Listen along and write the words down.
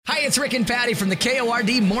it's Rick and Patty from the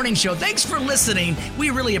KORD Morning Show. Thanks for listening.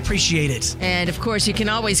 We really appreciate it. And, of course, you can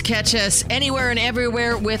always catch us anywhere and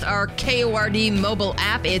everywhere with our KORD mobile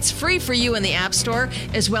app. It's free for you in the App Store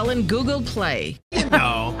as well in Google Play.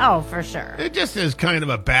 No. Oh, for sure. It just is kind of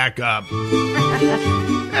a backup.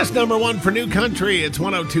 That's number one for New Country. It's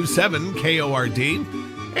 102.7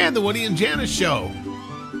 KORD and the Woody and Janice Show.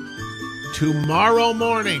 Tomorrow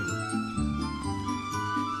morning,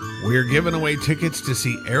 we're giving away tickets to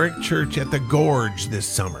see Eric Church at the Gorge this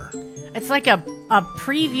summer. It's like a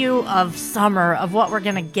preview of summer, of what we're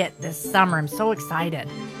going to get this summer. I'm so excited.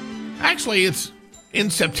 Actually, it's in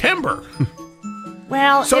September.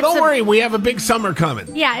 Well, so don't worry, we have a big summer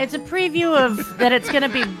coming. Yeah, it's a preview of that it's going to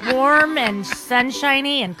be warm and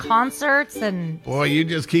sunshiny and concerts and... Boy, you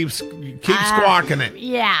just keep squawking it.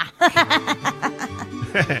 Yeah.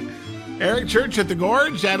 Eric Church at the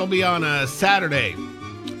Gorge, that'll be on a Saturday,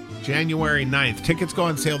 January 9th. Tickets go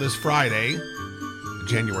on sale this Friday,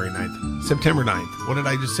 January 9th, September 9th. What did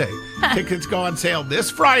I just say? Tickets go on sale this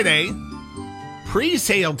Friday.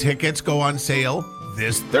 Pre-sale tickets go on sale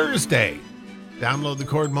this Thursday. Download the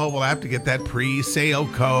KORD mobile app to get that pre-sale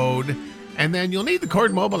code. And then you'll need the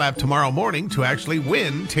KORD mobile app tomorrow morning to actually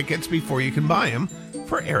win tickets before you can buy them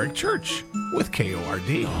for Eric Church with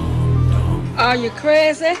KORD. Are you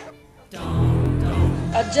crazy?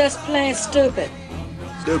 Or just plain stupid?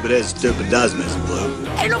 Stupid is stupid does, Miss Blue.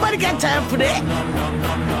 Ain't nobody got time for that.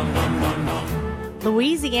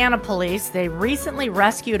 Louisiana police, they recently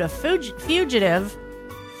rescued a fugitive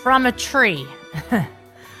from a tree.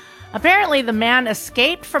 Apparently, the man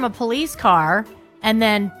escaped from a police car and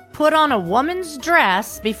then put on a woman's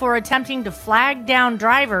dress before attempting to flag down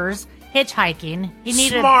drivers hitchhiking.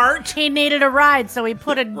 Smart. He needed a ride, so he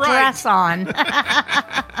put a dress on.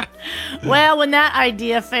 Well, when that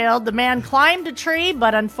idea failed, the man climbed a tree,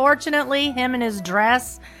 but unfortunately, him and his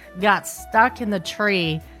dress got stuck in the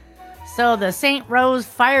tree. So the St. Rose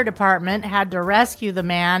Fire Department had to rescue the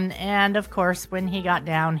man, and of course, when he got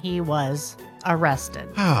down, he was arrested.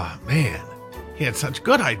 Oh, man. He had such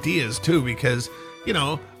good ideas, too, because, you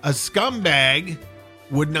know, a scumbag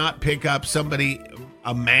would not pick up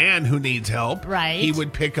a man who needs help. Right. He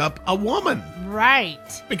would pick up a woman.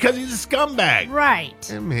 Right. Because he's a scumbag. Right.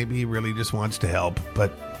 And maybe he really just wants to help, but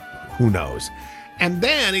who knows? And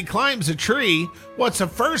then he climbs a tree. What's the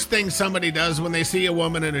first thing somebody does when they see a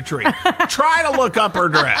woman in a tree? Try to look up her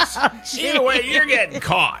dress. Either way, you're getting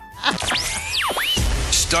caught.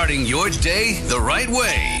 Starting your day the right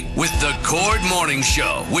way with the KORD Morning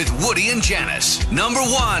Show with Woody and Janice. Number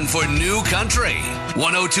one for New Country.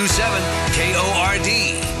 102.7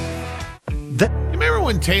 KORD. Remember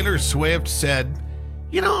when Taylor Swift said,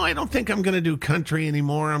 you know, I don't think I'm going to do country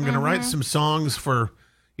anymore. I'm going to write some songs for,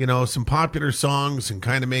 you know, some popular songs and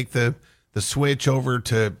kind of make the switch over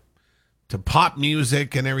to pop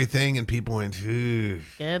music and everything. And people went, ugh.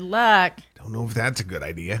 Good luck. Don't know if that's a good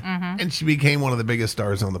idea. And she became one of the biggest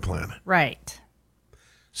stars on the planet. Right.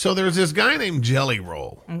 So there's this guy named Jelly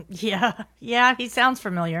Roll. Yeah. Yeah, he sounds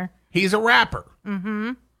familiar. He's a rapper.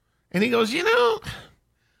 And he goes, you know,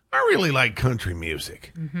 I really like country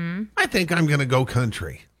music. I think I'm going to go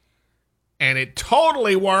country. And it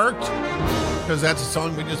totally worked. Because that's a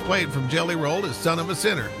song we just played from Jelly Roll, is Son of a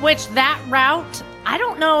Sinner. Which, that route, I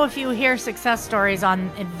don't know if you hear success stories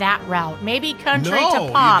on that route. Maybe country to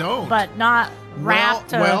pop, you don't. but not rap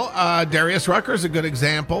to... Well, Darius Rucker's a good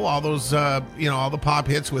example. All those, all the pop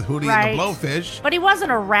hits with Hootie and the Blowfish. But he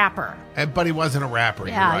wasn't a rapper. But he wasn't a rapper,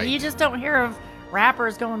 Yeah, you're right. you just don't hear of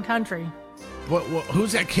rappers going country.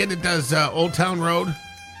 Who's that kid that does Old Town Road?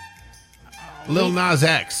 Lil Nas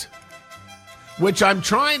X. Which I'm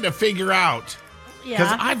trying to figure out.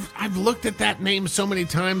 Because I've looked at that name so many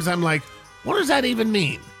times, I'm like, what does that even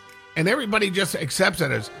mean? And everybody just accepts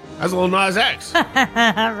it as Lil Nas X.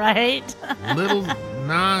 Right? Lil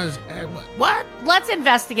Nas X. What? Let's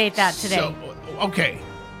investigate that today. So, okay,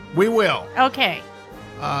 we will. Okay.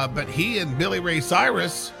 But he and Billy Ray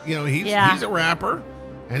Cyrus, you know, he's a rapper.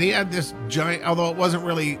 And he had this giant, although it wasn't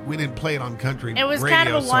really, we didn't play it on country radio. It was kind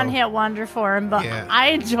of a one-hit wonder for him, but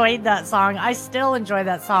I enjoyed that song. I still enjoy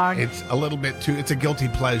that song. It's a little bit too, it's a guilty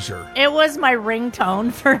pleasure. It was my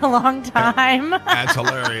ringtone for a long time. That's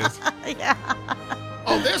hilarious. Yeah.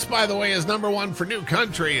 Oh, this, by the way, is number one for New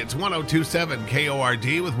Country. It's 102.7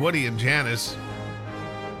 KORD with Woody and Janice.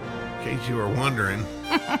 In case you were wondering.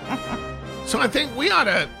 So I think we ought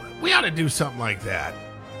to do something like that.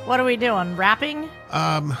 What are we doing? Rapping?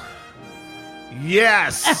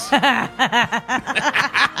 Yes.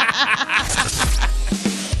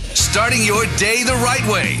 starting your day the right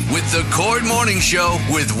way with the Cord Morning Show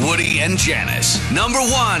with Woody and Janice. Number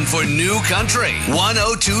 1 for New Country,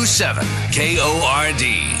 1027 KORD.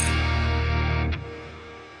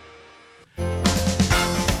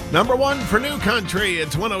 Number 1 for New Country,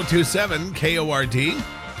 it's 1027 KORD.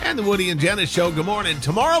 And the Woody and Janice Show. Good morning.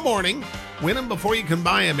 Tomorrow morning, win them before you can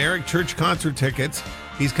buy them. Eric Church concert tickets.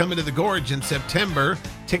 He's coming to the Gorge in September.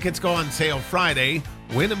 Tickets go on sale Friday.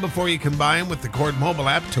 Win them before you can buy them with the Cord mobile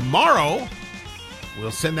app. Tomorrow,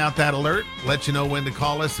 we'll send out that alert, let you know when to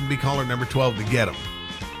call us, and be caller number 12 to get them.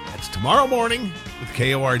 That's tomorrow morning with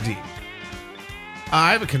KORD.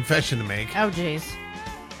 I have a confession to make. Oh, geez.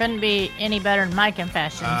 Couldn't be any better than my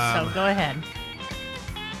confession, so go ahead.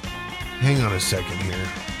 Hang on a second here.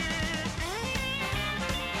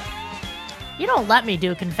 You don't let me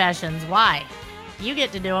do confessions. Why? You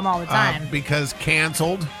get to do them all the time. Because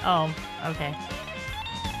canceled. Oh, okay.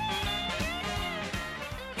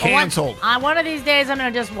 Canceled. One of these days, I'm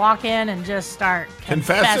going to just walk in and just start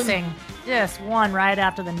confessing. Just one right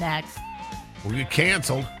after the next. We'll get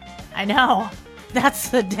canceled. I know. That's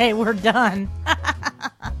the day we're done.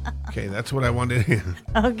 Okay, that's what I wanted.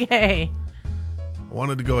 Okay. I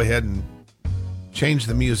wanted to go ahead and change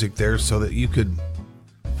the music there so that you could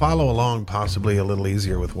follow along possibly a little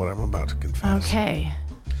easier with what I'm about to confess. Okay.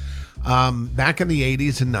 Back in the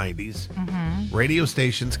 80s and 90s, radio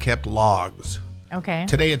stations kept logs. Okay.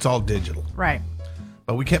 Today it's all digital. Right.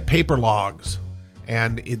 But we kept paper logs.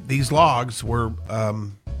 And these logs were,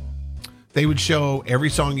 they would show every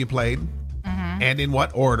song you played and in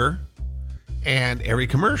what order and every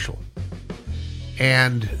commercial.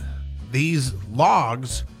 And these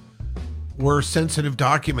logs were sensitive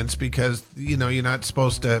documents because, you know, you're not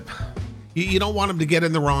supposed to, you don't want them to get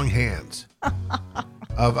in the wrong hands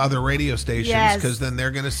of other radio stations because then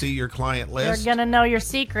they're going to see your client list. They're going to know your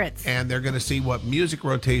secrets. And they're going to see what music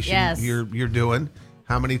rotation you're doing,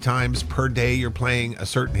 how many times per day you're playing a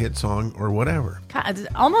certain hit song or whatever. God, it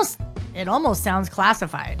almost sounds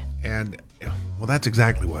classified. And, well, that's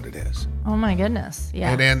exactly what it is. Oh, my goodness.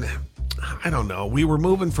 Yeah. And then, I don't know, we were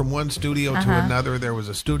moving from one studio to another. There was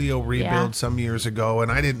a studio rebuild some years ago,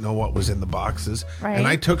 and I didn't know what was in the boxes. Right. And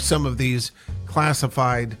I took some of these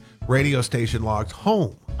classified radio station logs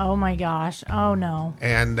home. Oh, my gosh. Oh, no.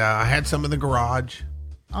 And I had some in the garage.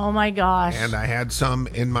 Oh, my gosh. And I had some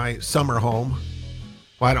in my summer home.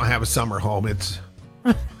 Well, I don't have a summer home.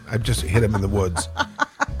 I've just hid them in the woods.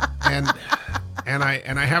 And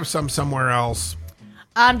I have some somewhere else.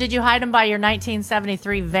 Did you hide them by your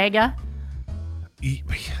 1973 Vega?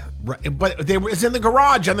 But it's in the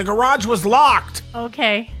garage, and the garage was locked.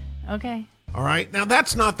 Okay. All right. Now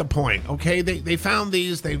that's not the point. Okay. They found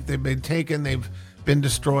these. They've been taken. They've been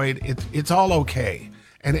destroyed. It's all okay.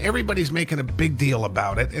 And everybody's making a big deal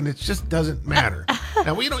about it, and it just doesn't matter.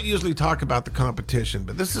 Now, we don't usually talk about the competition,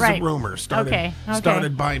 but this is a rumor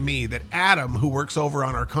started by me that Adam, who works over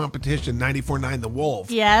on our competition, 94.9 The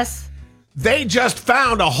Wolf. Yes. They just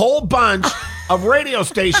found a whole bunch of radio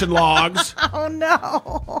station logs. Oh,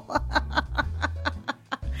 no.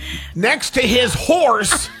 Next to his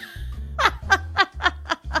horse. Out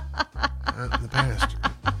in the pasture.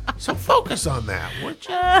 So focus on that, would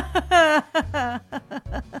you?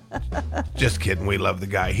 Just kidding. We love the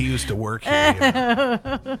guy. He used to work here. You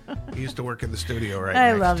know? He used to work in the studio right I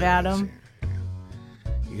next love to Adam. us.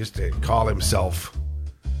 He used to call himself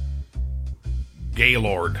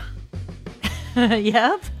Gaylord.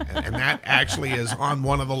 Yep. And that actually is on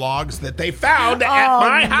one of the logs that they found at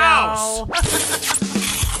my house.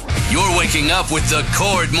 You're waking up with the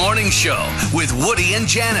Cord Morning Show with Woody and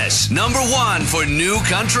Janice. Number 1 for New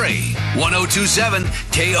Country, 1027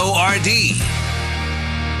 KORD.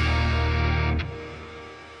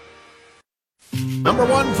 Number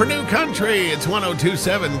 1 for New Country, it's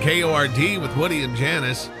 1027 KORD with Woody and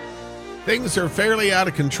Janice. Things are fairly out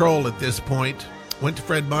of control at this point. Went to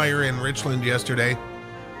Fred Meyer in Richland yesterday.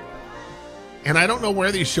 And I don't know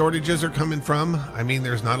where these shortages are coming from. I mean,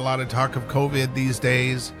 there's not a lot of talk of COVID these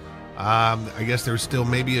days. I guess there's still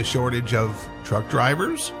maybe a shortage of truck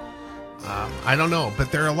drivers. I don't know,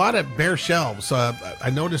 but there are a lot of bare shelves.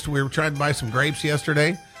 I noticed we were trying to buy some grapes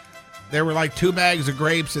yesterday. There were like 2 bags of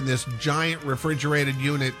grapes in this giant refrigerated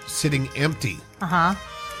unit sitting empty.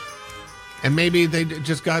 And maybe they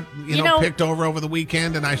just got, you know, picked over the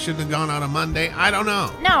weekend and I shouldn't have gone on a Monday. I don't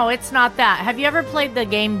know. No, it's not that. Have you ever played the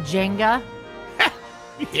game Jenga?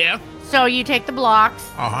 Yeah. So you take the blocks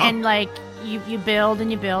and like you build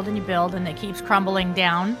and you build and you build and it keeps crumbling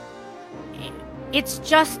down. It's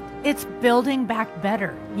just It's building back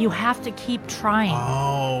better. You have to keep trying.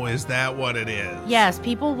 Oh, is that what it is? Yes,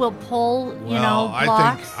 people will pull,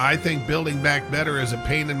 blocks. I think building back better is a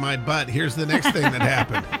pain in my butt. Here's the next thing that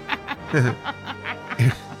happened.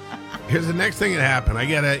 Here's the next thing that happened. I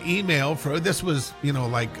get an email this was,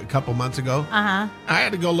 like a couple months ago. Uh-huh. I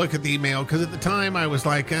had to go look at the email because at the time I was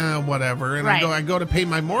like, whatever. And right. I go to pay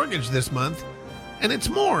my mortgage this month, and it's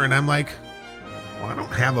more. And I'm like, well, I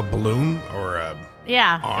don't have a balloon or a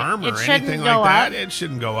arm or anything like that. It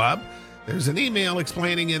shouldn't go up. There's an email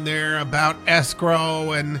explaining in there about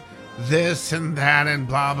escrow and this and that and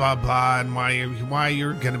blah, blah, blah, and why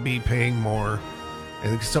you're going to be paying more.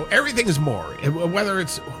 And so everything is more. Whether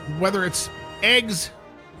it's eggs,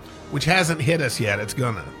 which hasn't hit us yet, it's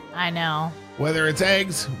gonna. I know. Whether it's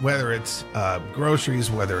eggs, whether it's groceries,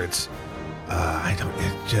 whether it's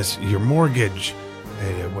your mortgage,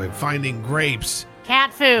 finding grapes.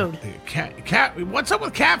 Cat food. Cat. What's up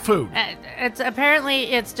with cat food?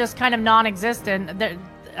 It's just kind of non-existent. A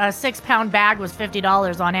 6-pound bag was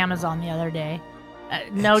 $50 on Amazon the other day.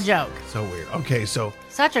 No joke. So weird. Okay, so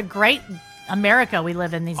such a great America we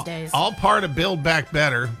live in these days. All part of Build Back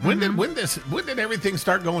Better. When did everything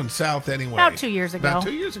start going south anyway? About 2 years ago.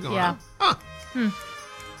 Yeah. Huh?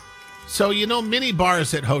 So mini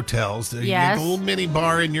bars at hotels. You get a little mini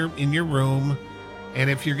bar in your room. And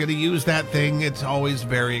if you're going to use that thing, it's always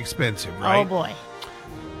very expensive, right? Oh, boy.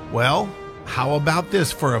 Well, how about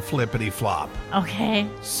this for a flippity flop? Okay.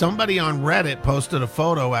 Somebody on Reddit posted a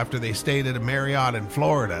photo after they stayed at a Marriott in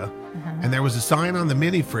Florida, and there was a sign on the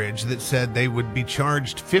mini fridge that said they would be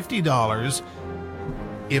charged $50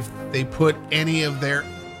 if they put any of their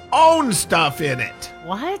own stuff in it.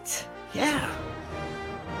 What? Yeah.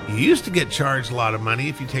 You used to get charged a lot of money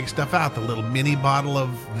if you take stuff out, the little mini bottle of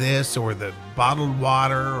this or the bottled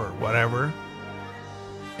water or whatever.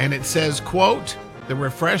 And it says, quote, "The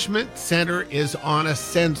refreshment center is on a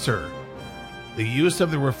sensor. The use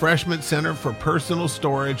of the refreshment center for personal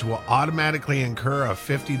storage will automatically incur a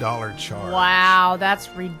 $50 charge." Wow, that's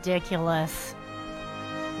ridiculous.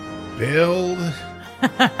 Build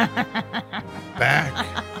back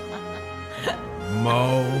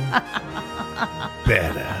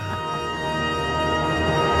better.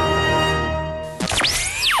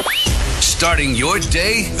 Starting your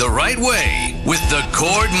day the right way with the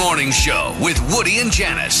Cord Morning Show with Woody and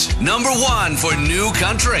Janice. Number 1 for New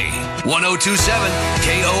Country. 1027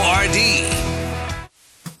 KORD.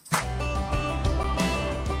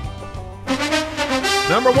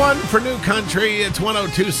 Number 1 for New Country. It's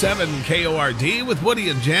 1027 KORD with Woody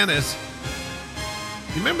and Janice.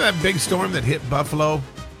 You remember that big storm that hit Buffalo?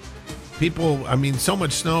 So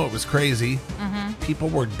much snow, it was crazy. Mm-hmm. People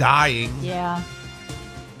were dying. Yeah.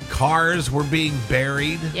 Cars were being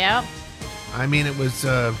buried. Yep. It was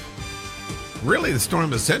really the storm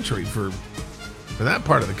of the century for that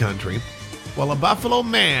part of the country. Well, a Buffalo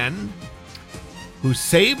man who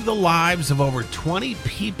saved the lives of over 20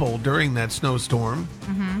 people during that snowstorm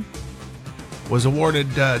was awarded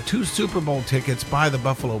 2 Super Bowl tickets by the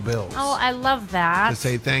Buffalo Bills. Oh, I love that. To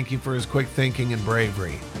say thank you for his quick thinking and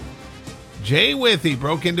bravery. Jay Withy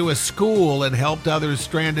broke into a school and helped others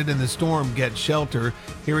stranded in the storm get shelter.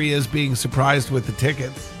 Here he is being surprised with the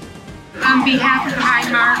tickets. On behalf of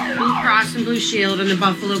Highmark, Blue Cross and Blue Shield and the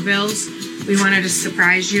Buffalo Bills, we wanted to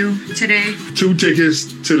surprise you today. 2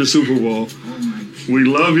 tickets to the Super Bowl. We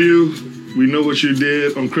love you. We know what you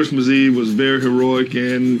did on Christmas Eve was very heroic,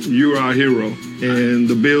 and you're our hero. And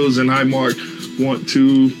the Bills and Highmark want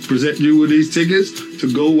to present you with these tickets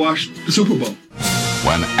to go watch the Super Bowl.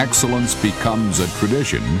 When excellence becomes a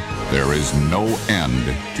tradition, there is no end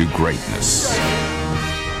to greatness.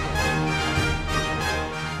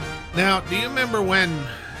 Now, do you remember when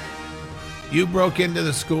you broke into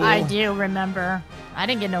the school? I do remember. I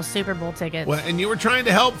didn't get no Super Bowl tickets. Well, and you were trying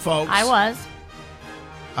to help folks. I was.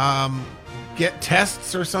 Get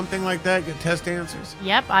tests or something like that? Get test answers?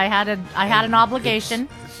 Yep, I had an obligation.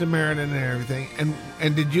 Samaritan and everything.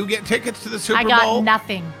 And did you get tickets to the Super Bowl? I got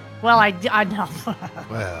nothing. Well, I know.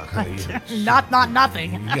 Well, not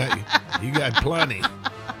nothing. You got plenty.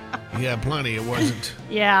 You got plenty. It wasn't.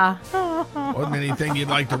 Yeah. Wasn't anything you'd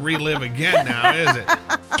like to relive again now, is it?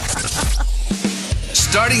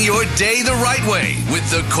 Starting your day the right way with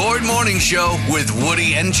the Cord Morning Show with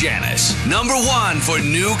Woody and Janice. Number 1 for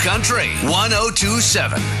New Country.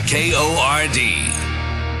 1027 KORD.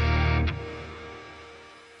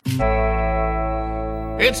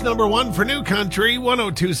 It's number 1 for New Country,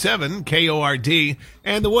 1027 KORD,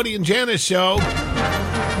 and the Woody and Janice Show.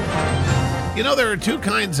 There are 2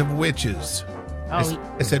 kinds of witches. I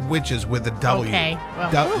said witches with a W. Okay.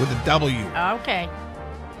 Well, with a W. Okay.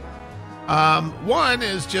 One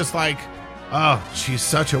is just like, oh, she's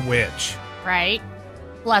such a witch. Right.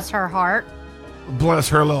 Bless her heart. Bless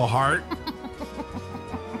her little heart.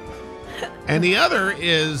 And the other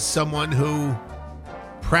is someone who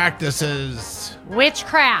practices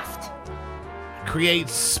witchcraft,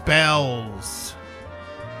 creates spells,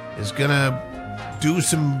 is gonna do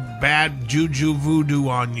some bad juju voodoo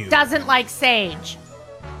on you. Doesn't like sage.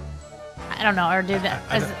 I don't know, or do that?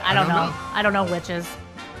 I don't know. I don't know witches.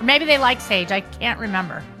 Or maybe they like sage. I can't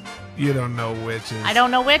remember. You don't know witches. I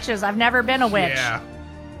don't know witches. I've never been a witch. Yeah.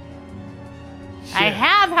 I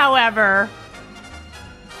have, however,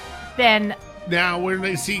 been. Now, when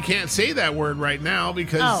they see, can't say that word right now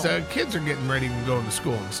because kids are getting ready to go to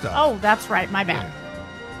school and stuff. Oh, that's right. My bad.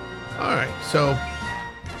 Yeah. All right. So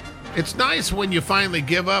it's nice when you finally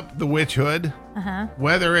give up the witchhood,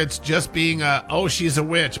 whether it's just being she's a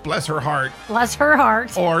witch, bless her heart. Bless her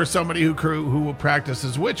heart. Or somebody who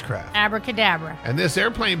practices witchcraft. Abracadabra. And this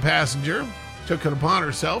airplane passenger took it upon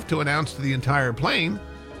herself to announce to the entire plane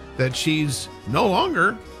that she's no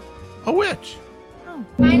longer a witch.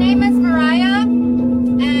 My name is Mariah,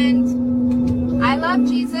 and I love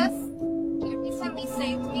Jesus. He recently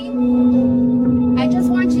saved me. I just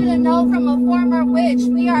want you to know, from a former witch,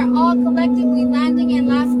 we are all collectively landing in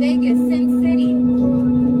Las Vegas, Sin City.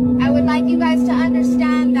 I would like you guys to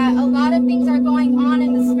understand that a lot of things are going on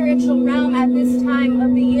in the spiritual realm at this time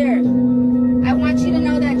of the year. I want you to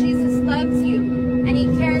know that Jesus loves you, and he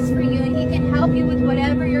cares for you, and he can help you with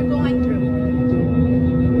whatever you're going through.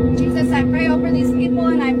 Jesus, I pray over these people,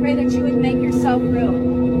 and I pray that you would make yourself real.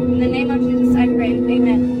 In the name of Jesus, I pray.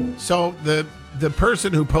 Amen. So the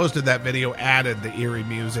person who posted that video added the eerie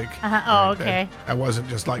music. Oh, okay. That wasn't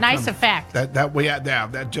just like nice effect.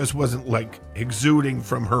 That just wasn't like exuding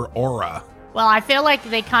from her aura. Well, I feel like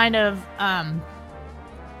they kind of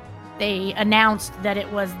they announced that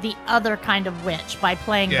it was the other kind of witch by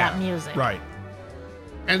playing that music. Right.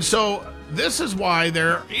 And so this is why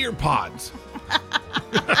they're ear pods.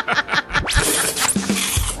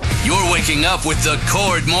 You're waking up with the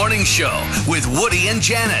Cord Morning Show with Woody and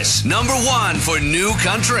Janice. Number one for New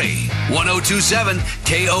Country. 102.7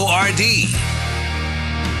 KORD.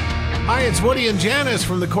 Hi, it's Woody and Janice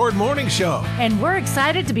from the Cord Morning Show. And we're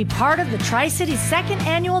excited to be part of the Tri-City's second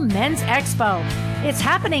annual Men's Expo. It's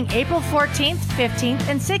happening April 14th, 15th,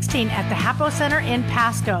 and 16th at the Hapo Center in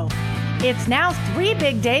Pasco. It's now 3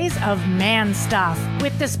 big days of man stuff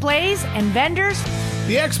with displays and vendors.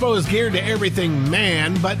 The expo is geared to everything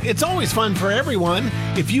man, but it's always fun for everyone.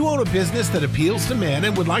 If you own a business that appeals to men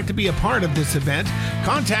and would like to be a part of this event,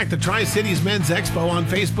 contact the Tri-Cities Men's Expo on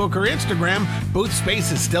Facebook or Instagram. Booth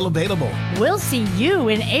space is still available. We'll see you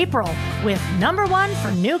in April with number one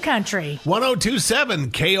for New Country.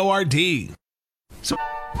 102.7 KORD. So,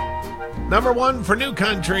 number one for New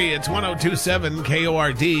Country, it's 102.7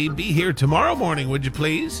 KORD. Be here tomorrow morning, would you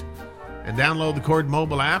please? And download the Cord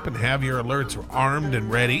mobile app and have your alerts armed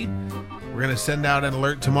and ready. We're going to send out an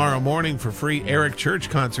alert tomorrow morning for free Eric Church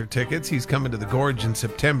concert tickets. He's coming to the Gorge in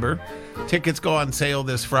September. Tickets go on sale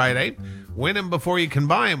this Friday. Win them before you can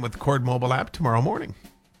buy them with the Cord mobile app tomorrow morning.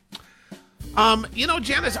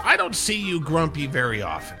 Janice, I don't see you grumpy very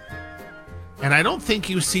often. And I don't think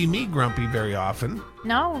you see me grumpy very often.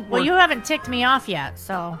 No? Well, you haven't ticked me off yet,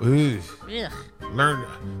 so... Ugh.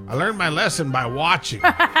 I learned my lesson by watching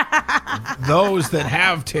those that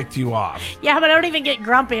have ticked you off. Yeah, but I don't even get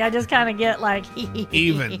grumpy. I just kind of get like...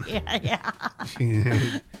 even. Yeah.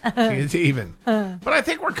 It's even. But I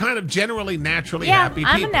think we're kind of generally naturally happy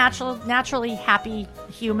people. I'm a naturally happy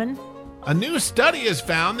human. A new study has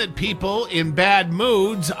found that people in bad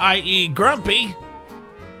moods, i.e. grumpy,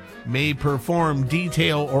 may perform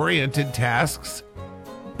detail-oriented tasks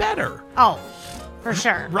better. Oh, for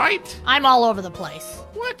sure. Right? I'm all over the place.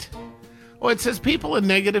 What? Well, it says people in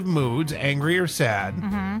negative moods, angry or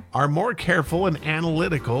sad, are more careful and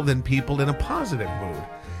analytical than people in a positive mood.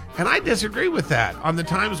 And I disagree with that. On the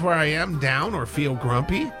times where I am down or feel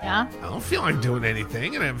grumpy, I don't feel like doing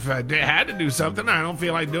anything. And if I had to do something, I don't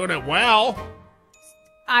feel like doing it well.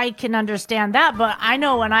 I can understand that, but I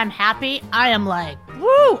know when I'm happy, I am like,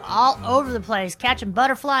 woo, all over the place, catching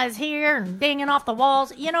butterflies here and dinging off the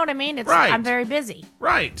walls. You know what I mean? Right. I'm very busy.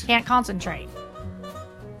 Right. Can't concentrate.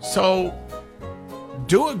 So,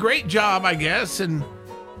 do a great job, I guess, and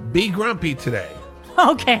be grumpy today.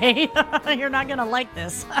 Okay. You're not going to like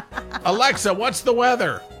this. Alexa, what's the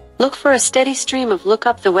weather? Look for a steady stream of look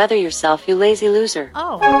up the weather yourself, you lazy loser.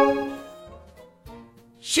 Oh.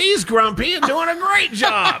 She's grumpy and doing a great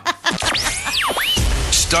job.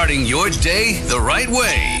 Starting your day the right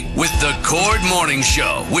way with the Cord Morning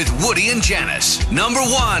Show with Woody and Janice. Number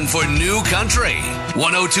 1 for New Country.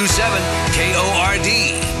 1027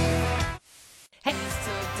 KORD.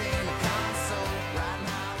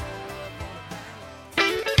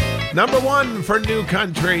 Number 1 for New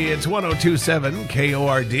Country, it's 1027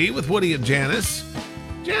 KORD with Woody and Janice.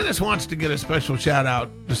 Janice wants to get a special shout out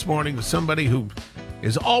this morning to somebody who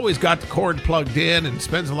has always got the cord plugged in and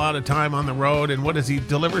spends a lot of time on the road. And what does he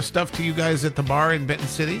deliver stuff to you guys at the bar in Benton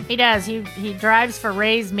City? He does. He drives for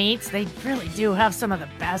Ray's Meats. They really do have some of the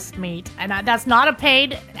best meat. And that's not a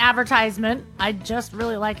paid advertisement. I just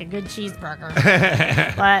really like a good cheeseburger.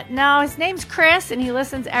 But no, his name's Chris, and he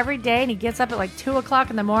listens every day, and he gets up at like 2 o'clock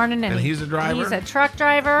in the morning. And he's a driver? He's a truck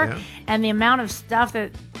driver. Yeah. And the amount of stuff that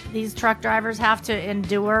these truck drivers have to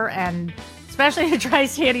endure, and especially the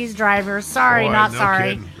Tri-Cities drivers. Sorry, Boy, not no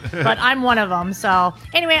sorry. But I'm one of them. So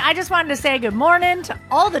anyway, I just wanted to say good morning to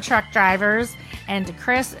all the truck drivers, and to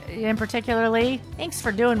Chris in particularly. Thanks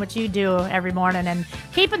for doing what you do every morning and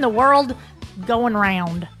keeping the world going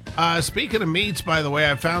round. Speaking of meats, by the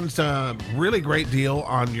way, I found a really great deal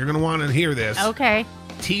on, you're going to want to hear this. Okay.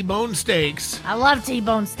 T-bone steaks. I love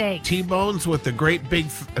T-bone steaks. T-bones with the great big,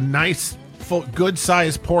 nice, full,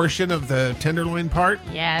 good-sized portion of the tenderloin part.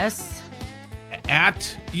 Yes.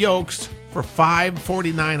 At Yolks for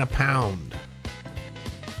 $5.49 a pound.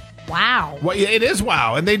 Wow. Well, it is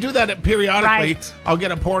wow, and they do that periodically. Right. I'll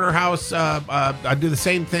get a porterhouse. I do the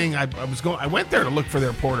same thing. I went there to look for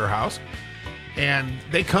their porterhouse, and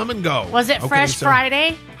they come and go. Was it Fresh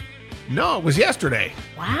Friday? No, it was yesterday.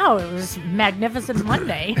 Wow, it was Magnificent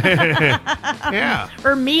Monday. Yeah.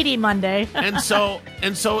 Or Meaty Monday. and so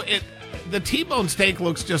the T-bone steak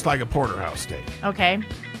looks just like a porterhouse steak. Okay.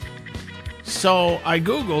 So I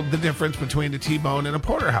Googled the difference between a T-bone and a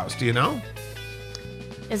porterhouse. Do you know?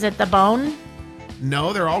 Is it the bone?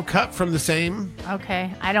 No, they're all cut from the same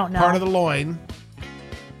Okay, I don't know. part of the loin.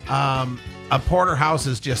 A porterhouse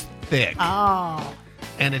is just thick. Oh.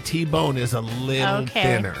 And a T-bone is a little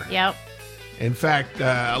thinner. Yep. In fact,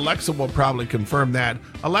 Alexa will probably confirm that.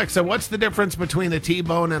 Alexa, what's the difference between a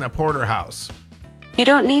T-bone and a porterhouse? You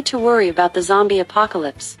don't need to worry about the zombie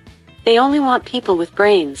apocalypse. They only want people with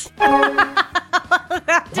brains. Why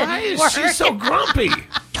is she so grumpy?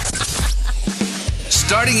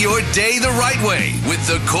 Starting your day the right way with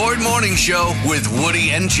the Cord Morning Show with Woody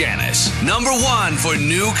and Janice. Number 1 for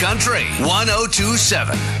New Country.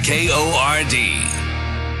 1027 KORD.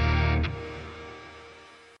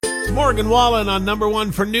 Morgan Wallen on number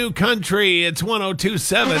 1 for New Country. It's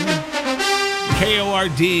 1027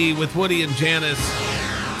 KORD with Woody and Janice.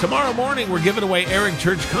 Tomorrow morning, we're giving away Eric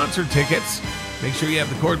Church concert tickets. Make sure you have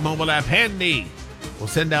the Cord mobile app handy. We'll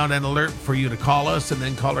send out an alert for you to call us, and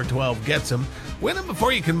then caller 12 gets them. Win them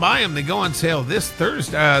before you can buy them. They go on sale this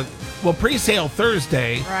Thursday. Pre-sale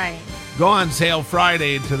Thursday. Right. Go on sale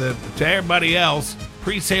Friday to everybody else.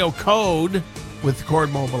 Pre-sale code with the Cord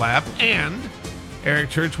mobile app. And Eric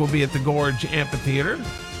Church will be at the Gorge Amphitheater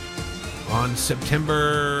on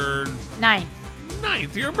September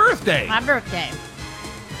 9th, your birthday. My birthday.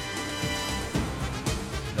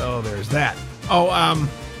 Oh, there's that. Oh,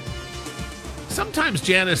 sometimes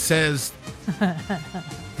Janice says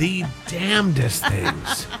the damnedest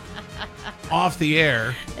things off the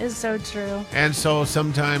air. It's so true. And so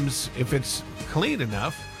sometimes, if it's clean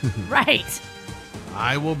enough, right,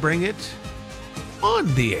 I will bring it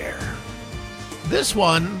on the air. This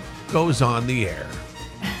one goes on the air.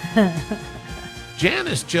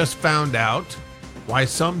 Janice just found out why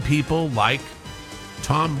some people, like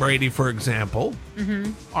Tom Brady, for example,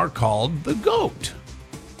 are called the GOAT.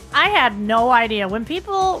 I had no idea. When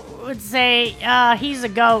people would say, he's a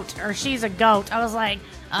goat or she's a goat, I was like,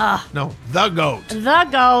 No, the GOAT. The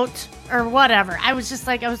goat or whatever. I was just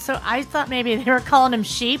like, I thought maybe they were calling him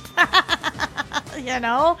sheep, you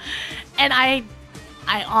know? And I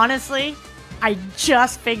honestly, I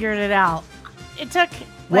just figured it out. It took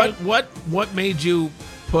like, what made you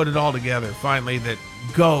put it all together finally that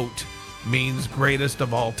GOAT means greatest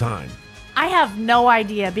of all time? I have no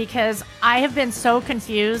idea, because I have been so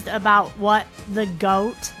confused about what the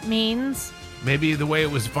GOAT means. Maybe the way it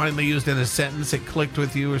was finally used in a sentence, it clicked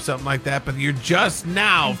with you or something like that, but you're just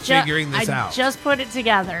now figuring this out. I just put it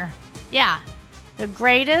together. Yeah. The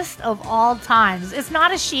greatest of all times. It's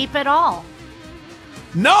not a sheep at all.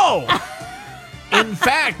 No! In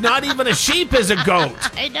fact, not even a sheep is a goat.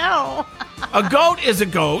 I know. A goat is a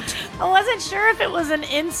goat. I wasn't sure if it was an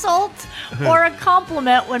insult or a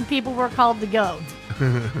compliment when people were called the goat.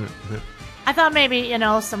 I thought maybe,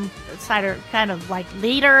 some kind of like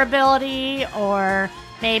leader ability, or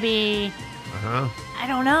maybe, I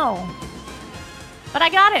don't know. But I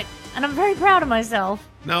got it, and I'm very proud of myself.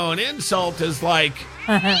 No, an insult is like,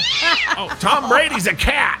 oh, Tom Brady's a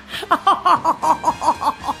cat.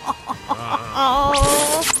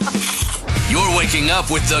 You're waking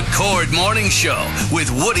up with the Cord Morning Show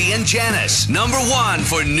with Woody and Janice. Number 1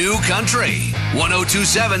 for New Country.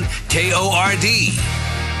 1027 KORD.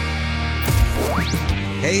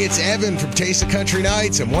 Hey, it's Evan from Taste of Country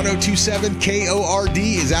Nights, and 1027 KORD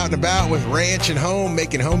is out and about with Ranch and Home,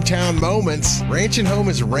 making hometown moments. Ranch and Home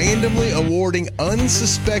is randomly awarding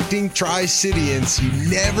unsuspecting Tri-Cityans. You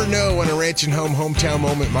never know when a Ranch and Home hometown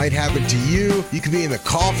moment might happen to you. You could be in the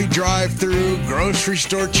coffee drive-thru, grocery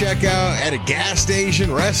store checkout, at a gas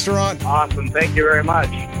station, restaurant. Awesome. Thank you very much.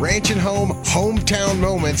 Ranch and Home hometown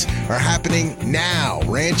moments are happening now.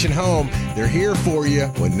 Ranch and Home, they're here for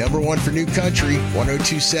you with number 1 for New Country,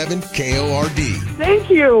 1027 KORD. Thank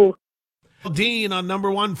you. Dean on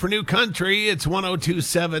number 1 for New Country. It's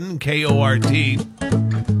 1027 KORD.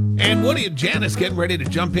 And Woody and Janice getting ready to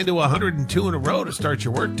jump into 102 in a row to start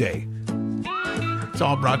your workday. It's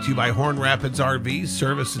all brought to you by Horn Rapids RV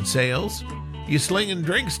Service and Sales. You slinging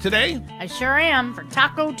drinks today? I sure am, for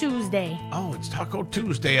Taco Tuesday. Oh, it's Taco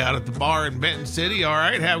Tuesday out at the bar in Benton City. All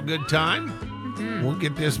right, have a good time. Mm-hmm. We'll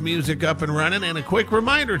get this music up and running. And a quick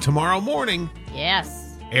reminder, tomorrow morning. Yes.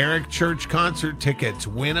 Eric Church concert tickets.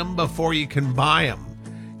 Win them before you can buy them.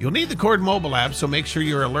 You'll need the Cord mobile app, so make sure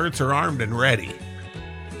your alerts are armed and ready.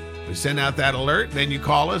 We send out that alert, then you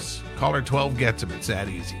call us. Caller 12 gets them. It's that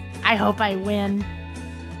easy. I hope I win.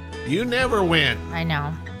 You never win. I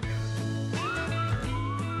know.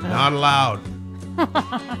 Not allowed.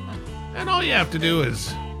 And all you have to do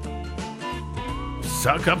is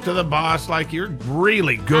suck up to the boss like you're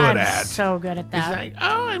really good at. I'm so good at that. It's like,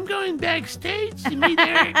 oh, I'm going backstage to meet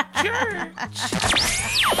Eric Church.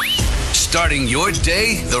 Starting your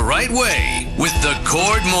day the right way with the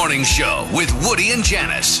Cord Morning Show with Woody and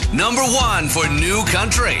Janice. Number 1 for New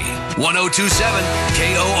Country. 1027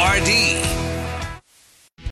 KORD.